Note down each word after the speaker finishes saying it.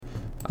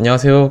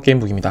안녕하세요,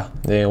 게임북입니다.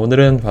 네,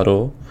 오늘은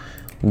바로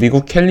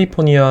미국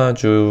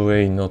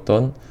캘리포니아주에 있는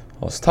어떤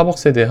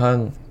스타벅스에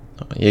대한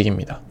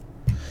얘기입니다.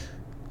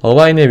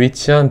 어바인에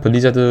위치한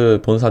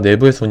블리자드 본사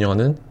내부에서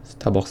운영하는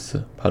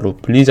스타벅스, 바로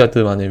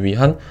블리자드만을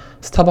위한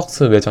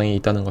스타벅스 매장이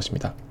있다는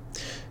것입니다.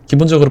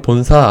 기본적으로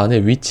본사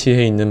안에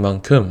위치해 있는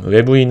만큼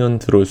외부인은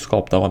들어올 수가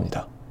없다고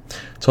합니다.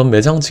 전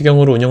매장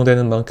직영으로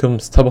운영되는 만큼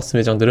스타벅스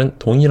매장들은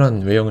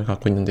동일한 외형을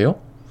갖고 있는데요.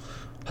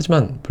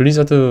 하지만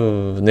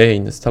블리자드 내에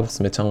있는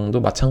스타벅스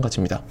매장도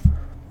마찬가지입니다.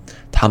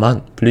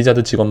 다만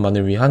블리자드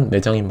직원만을 위한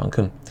매장인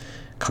만큼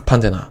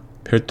가판대나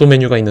별도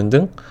메뉴가 있는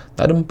등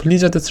나름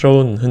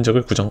블리자드스러운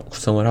흔적을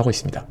구성을 하고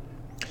있습니다.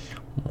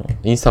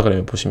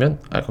 인스타그램에 보시면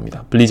알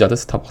겁니다. 블리자드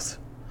스타벅스,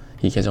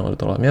 이 계정으로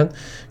들어가면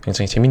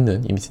굉장히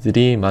재밌는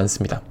이미지들이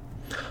많습니다.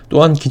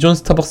 또한 기존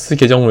스타벅스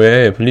계정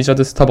외에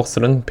블리자드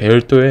스타벅스는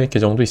별도의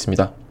계정도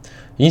있습니다.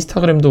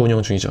 인스타그램도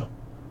운영 중이죠.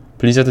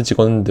 블리자드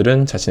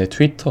직원들은 자신의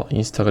트위터,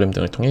 인스타그램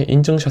등을 통해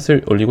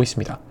인증샷을 올리고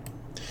있습니다.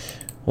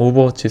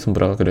 오버워치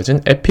손브라가 그려진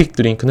에픽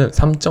드링크는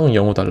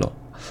 3.05달러,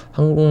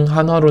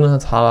 한화로는 한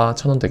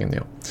 4,000원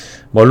되겠네요.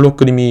 멀록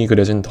그림이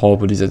그려진 더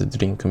블리자드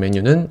드링크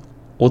메뉴는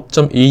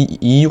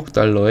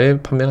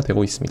 5.26달러에 판매가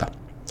되고 있습니다.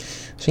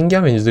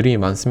 신기한 메뉴들이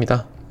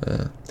많습니다.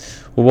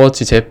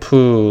 오버워치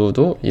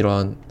제프도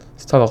이러한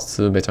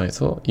스타벅스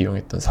매장에서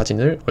이용했던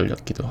사진을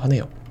올렸기도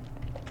하네요.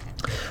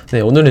 네,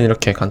 오늘은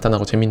이렇게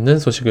간단하고 재밌는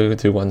소식을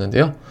들고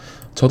왔는데요.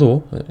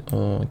 저도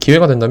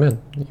기회가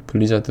된다면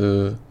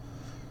블리자드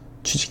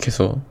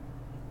취직해서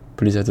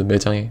블리자드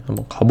매장에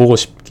한번 가보고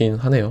싶긴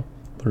하네요.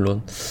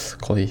 물론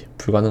거의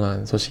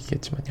불가능한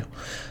소식이겠지만요.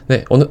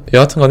 네,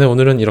 여하튼간에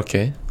오늘은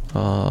이렇게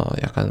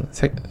약간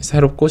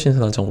새롭고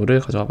신선한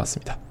정보를 가져와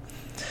봤습니다.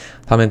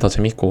 다음엔 더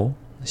재밌고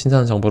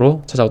신선한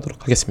정보로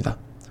찾아오도록 하겠습니다.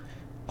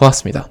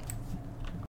 고맙습니다.